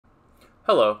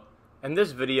Hello. In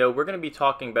this video, we're going to be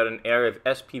talking about an area of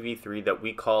SPV3 that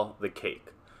we call the Cake.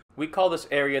 We call this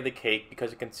area the Cake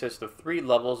because it consists of 3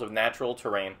 levels of natural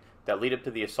terrain that lead up to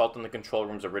the Assault on the Control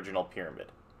Room's original pyramid.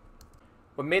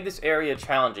 What made this area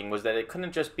challenging was that it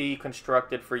couldn't just be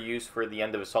constructed for use for the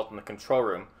end of Assault on the Control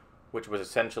Room, which was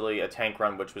essentially a tank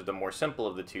run, which was the more simple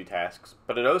of the 2 tasks,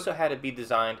 but it also had to be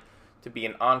designed to be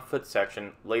an on-foot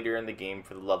section later in the game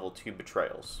for the level 2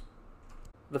 Betrayals.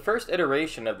 The first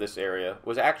iteration of this area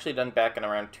was actually done back in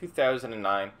around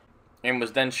 2009 and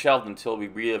was then shelved until we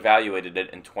re-evaluated it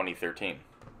in 2013.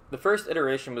 The first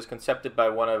iteration was conceived by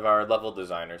one of our level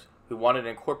designers who wanted to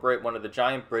incorporate one of the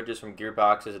giant bridges from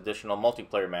Gearbox's additional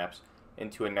multiplayer maps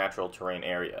into a natural terrain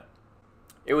area.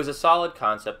 It was a solid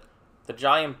concept. The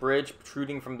giant bridge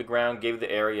protruding from the ground gave the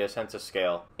area a sense of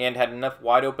scale and had enough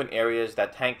wide open areas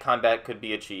that tank combat could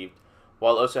be achieved,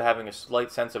 while also having a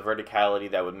slight sense of verticality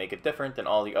that would make it different than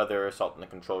all the other Assault on the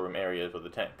Control Room areas with the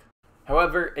tank.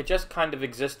 However, it just kind of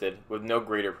existed with no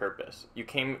greater purpose. You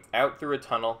came out through a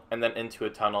tunnel and then into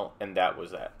a tunnel, and that was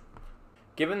that.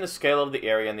 Given the scale of the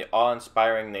area and the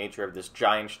awe-inspiring nature of this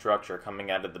giant structure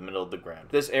coming out of the middle of the ground,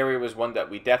 this area was one that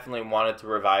we definitely wanted to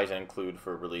revise and include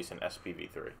for release in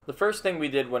SPV3. The first thing we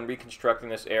did when reconstructing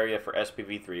this area for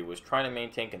SPV3 was trying to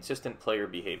maintain consistent player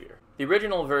behavior. The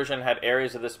original version had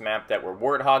areas of this map that were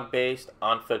Warthog-based,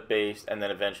 on-foot-based, and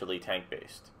then eventually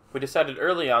tank-based. We decided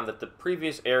early on that the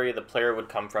previous area the player would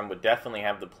come from would definitely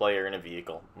have the player in a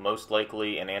vehicle, most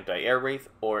likely an anti-air wraith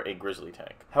or a grizzly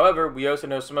tank. However, we also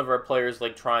know some of our players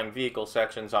like trying vehicle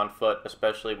sections on foot,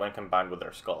 especially when combined with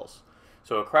our skulls.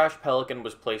 So a crash pelican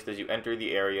was placed as you enter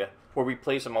the area, where we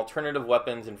place some alternative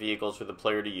weapons and vehicles for the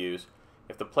player to use.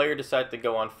 If the player decided to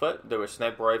go on foot, there were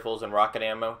sniper rifles and rocket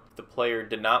ammo. If the player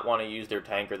did not want to use their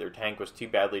tank or their tank was too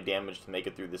badly damaged to make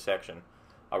it through the section,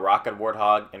 a rocket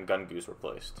warthog and gun goose were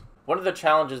placed. One of the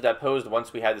challenges that posed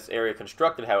once we had this area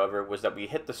constructed, however, was that we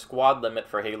hit the squad limit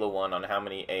for Halo 1 on how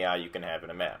many AI you can have in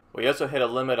a map. We also hit a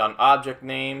limit on object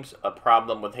names, a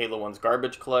problem with Halo 1's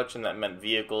garbage collection that meant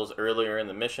vehicles earlier in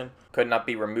the mission could not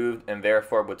be removed and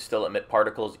therefore would still emit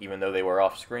particles even though they were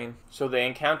off screen. So the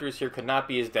encounters here could not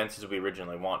be as dense as we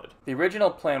originally wanted. The original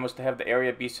plan was to have the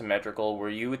area be symmetrical, where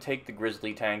you would take the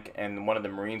grizzly tank and one of the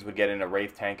Marines would get in a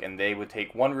wraith tank and they would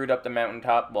take one route up the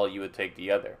mountaintop while you would take the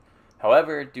other.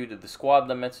 However, due to the squad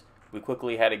limits, we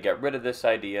quickly had to get rid of this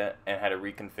idea and had to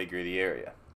reconfigure the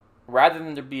area. Rather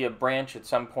than there be a branch at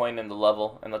some point in the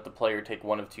level and let the player take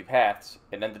one of 2 paths,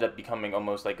 it ended up becoming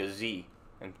almost like a Z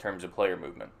in terms of player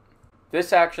movement.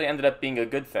 This actually ended up being a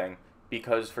good thing,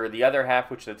 because for the other half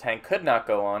which the tank could not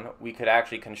go on, we could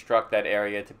actually construct that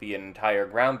area to be an entire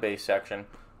ground-based section,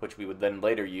 which we would then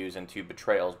later use in 2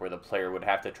 Betrayals, where the player would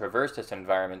have to traverse this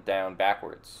environment down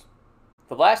backwards.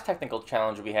 The last technical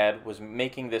challenge we had was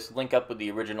making this link up with the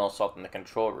original Assault on the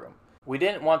Control Room. We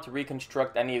didn't want to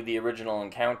reconstruct any of the original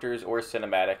encounters or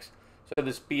cinematics, so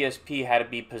this BSP had to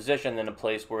be positioned in a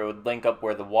place where it would link up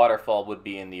where the waterfall would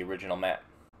be in the original map.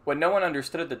 What no one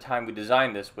understood at the time we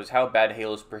designed this was how bad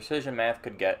Halo's precision math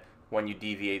could get when you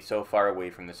deviate so far away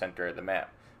from the center of the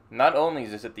map. Not only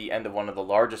is this at the end of one of the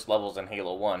largest levels in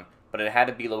Halo 1, but it had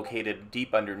to be located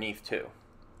deep underneath too,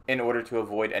 in order to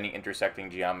avoid any intersecting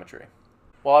geometry.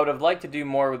 While I would have liked to do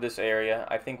more with this area,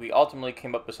 I think we ultimately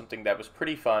came up with something that was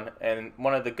pretty fun, and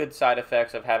one of the good side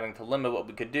effects of having to limit what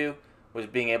we could do was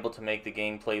being able to make the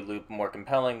gameplay loop more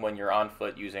compelling when you're on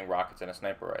foot using rockets and a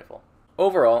sniper rifle.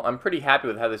 Overall, I'm pretty happy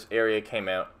with how this area came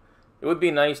out. It would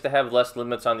be nice to have less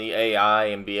limits on the AI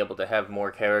and be able to have more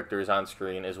characters on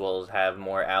screen as well as have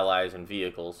more allies and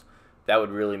vehicles. That would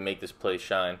really make this place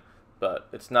shine. But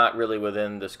it's not really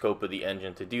within the scope of the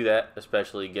engine to do that,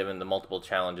 especially given the multiple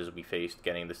challenges we faced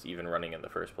getting this even running in the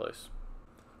first place.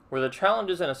 Where the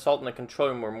challenges in Assault on the Control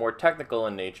Room were more technical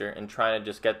in nature and trying to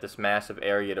just get this massive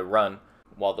area to run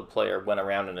while the player went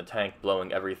around in a tank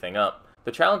blowing everything up,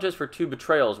 the challenges for 2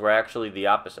 Betrayals were actually the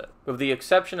opposite. With the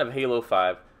exception of Halo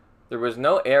 5, there was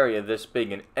no area this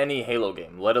big in any Halo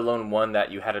game, let alone one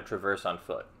that you had to traverse on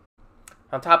foot.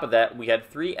 On top of that, we had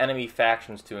 3 enemy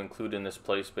factions to include in this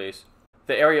play space.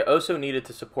 The area also needed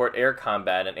to support air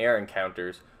combat and air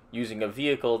encounters using a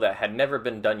vehicle that had never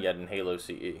been done yet in Halo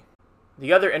CE.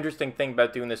 The other interesting thing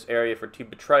about doing this area for 2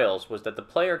 Betrayals was that the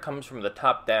player comes from the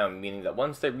top down, meaning that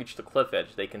once they reach the cliff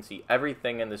edge, they can see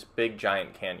everything in this big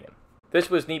giant canyon. This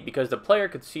was neat because the player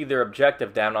could see their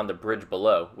objective down on the bridge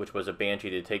below, which was a Banshee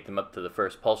to take them up to the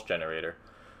first pulse generator.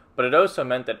 But it also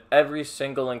meant that every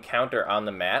single encounter on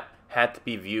the map had to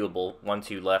be viewable once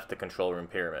you left the control room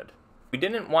pyramid. We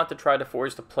didn't want to try to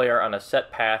force the player on a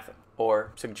set path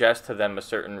or suggest to them a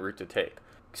certain route to take.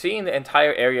 Seeing the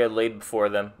entire area laid before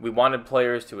them, we wanted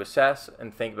players to assess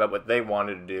and think about what they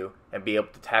wanted to do and be able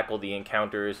to tackle the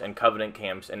encounters and Covenant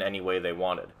camps in any way they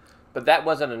wanted. But that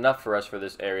wasn't enough for us for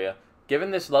this area.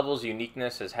 Given this level's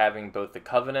uniqueness as having both the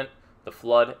Covenant, the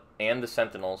Flood, and the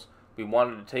Sentinels, we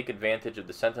wanted to take advantage of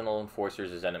the Sentinel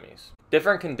Enforcers as enemies.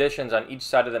 Different conditions on each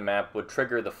side of the map would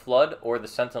trigger the Flood or the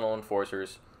Sentinel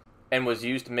Enforcers, and was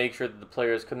used to make sure that the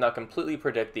players could not completely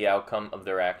predict the outcome of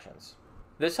their actions.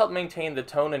 This helped maintain the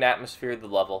tone and atmosphere of the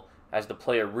level, as the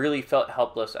player really felt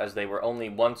helpless as they were only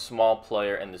one small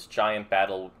player in this giant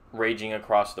battle raging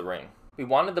across the ring. We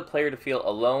wanted the player to feel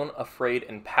alone, afraid,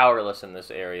 and powerless in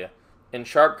this area, in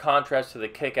sharp contrast to the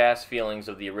kick-ass feelings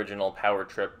of the original power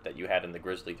trip that you had in the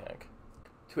Grizzly tank.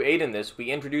 To aid in this,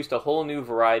 we introduced a whole new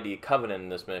variety of Covenant in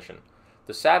this mission.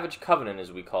 The Savage Covenant,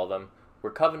 as we call them,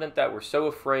 were Covenant that were so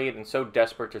afraid and so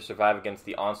desperate to survive against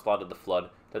the onslaught of the Flood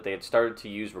that they had started to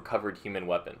use recovered human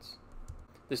weapons.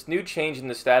 This new change in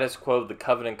the status quo of the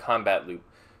Covenant combat loop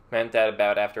meant that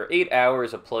about after 8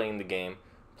 hours of playing the game,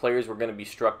 players were going to be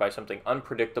struck by something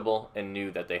unpredictable and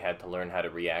new that they had to learn how to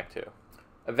react to.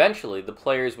 Eventually, the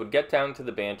players would get down to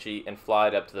the Banshee and fly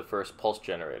it up to the first pulse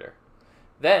generator.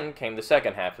 Then came the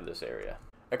second half of this area.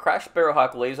 A crashed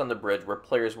Sparrowhawk lays on the bridge where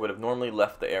players would have normally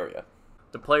left the area.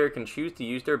 The player can choose to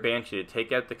use their Banshee to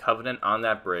take out the Covenant on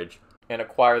that bridge and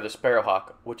acquire the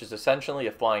Sparrowhawk, which is essentially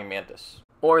a flying mantis.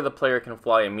 Or the player can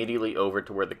fly immediately over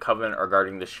to where the Covenant are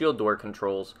guarding the shield door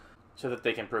controls so that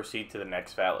they can proceed to the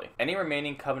next valley. Any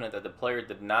remaining Covenant that the player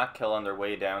did not kill on their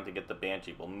way down to get the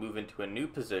Banshee will move into a new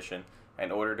position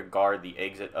in order to guard the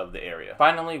exit of the area.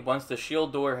 Finally, once the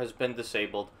shield door has been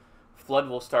disabled, Flood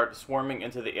will start swarming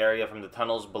into the area from the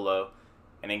tunnels below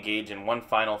and engage in one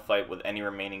final fight with any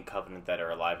remaining Covenant that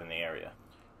are alive in the area.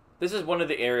 This is one of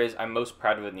the areas I'm most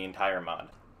proud of in the entire mod.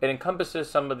 It encompasses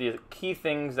some of the key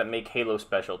things that make Halo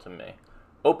special to me.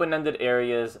 Open-ended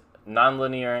areas,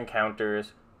 non-linear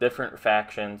encounters, different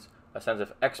factions, a sense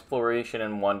of exploration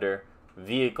and wonder,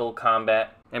 vehicle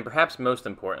combat, and perhaps most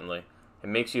importantly, it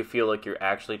makes you feel like you're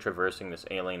actually traversing this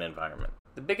alien environment.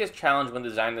 The biggest challenge when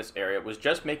designing this area was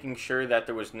just making sure that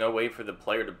there was no way for the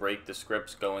player to break the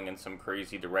scripts going in some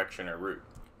crazy direction or route.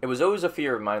 It was always a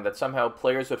fear of mine that somehow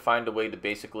players would find a way to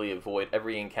basically avoid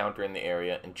every encounter in the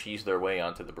area and cheese their way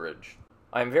onto the bridge.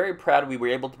 I am very proud we were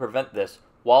able to prevent this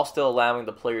while still allowing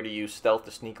the player to use stealth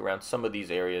to sneak around some of these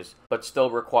areas, but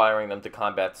still requiring them to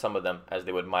combat some of them as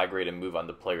they would migrate and move on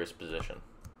the player's position.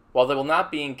 While they will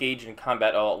not be engaged in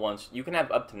combat all at once, you can have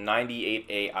up to 98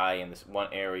 AI in this one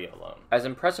area alone. As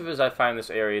impressive as I find this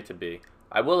area to be,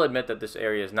 I will admit that this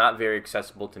area is not very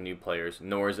accessible to new players,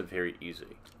 nor is it very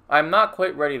easy. I am not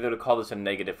quite ready though to call this a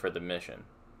negative for the mission.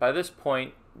 By this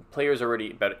point, players are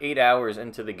already about 8 hours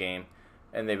into the game,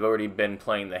 and they've already been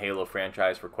playing the Halo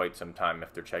franchise for quite some time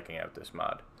after checking out this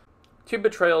mod. 2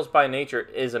 Betrayals by nature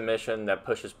is a mission that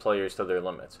pushes players to their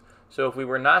limits. So if we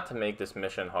were not to make this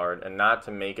mission hard and not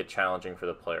to make it challenging for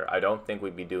the player, I don't think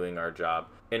we'd be doing our job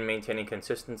in maintaining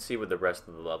consistency with the rest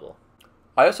of the level.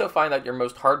 I also find that your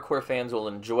most hardcore fans will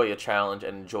enjoy a challenge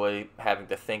and enjoy having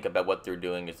to think about what they're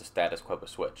doing as the status quo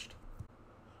is switched.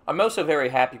 I'm also very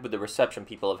happy with the reception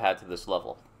people have had to this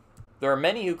level. There are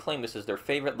many who claim this is their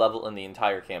favorite level in the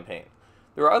entire campaign.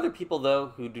 There are other people,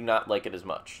 though, who do not like it as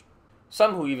much.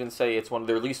 Some who even say it's one of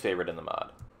their least favorite in the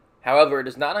mod. However, it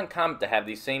is not uncommon to have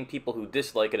these same people who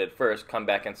dislike it at first come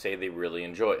back and say they really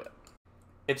enjoy it.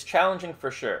 It's challenging for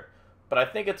sure, but I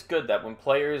think it's good that when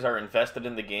players are invested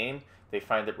in the game, they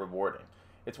find it rewarding.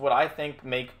 It's what I think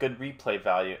makes good replay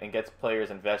value and gets players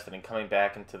invested in coming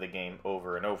back into the game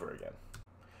over and over again.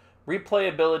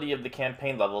 Replayability of the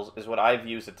campaign levels is what I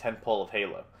view as a tentpole of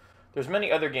Halo. There's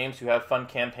many other games who have fun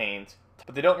campaigns,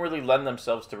 but they don't really lend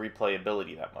themselves to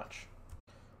replayability that much.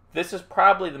 This is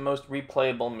probably the most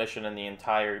replayable mission in the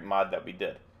entire mod that we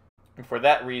did, and for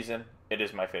that reason, it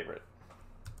is my favorite.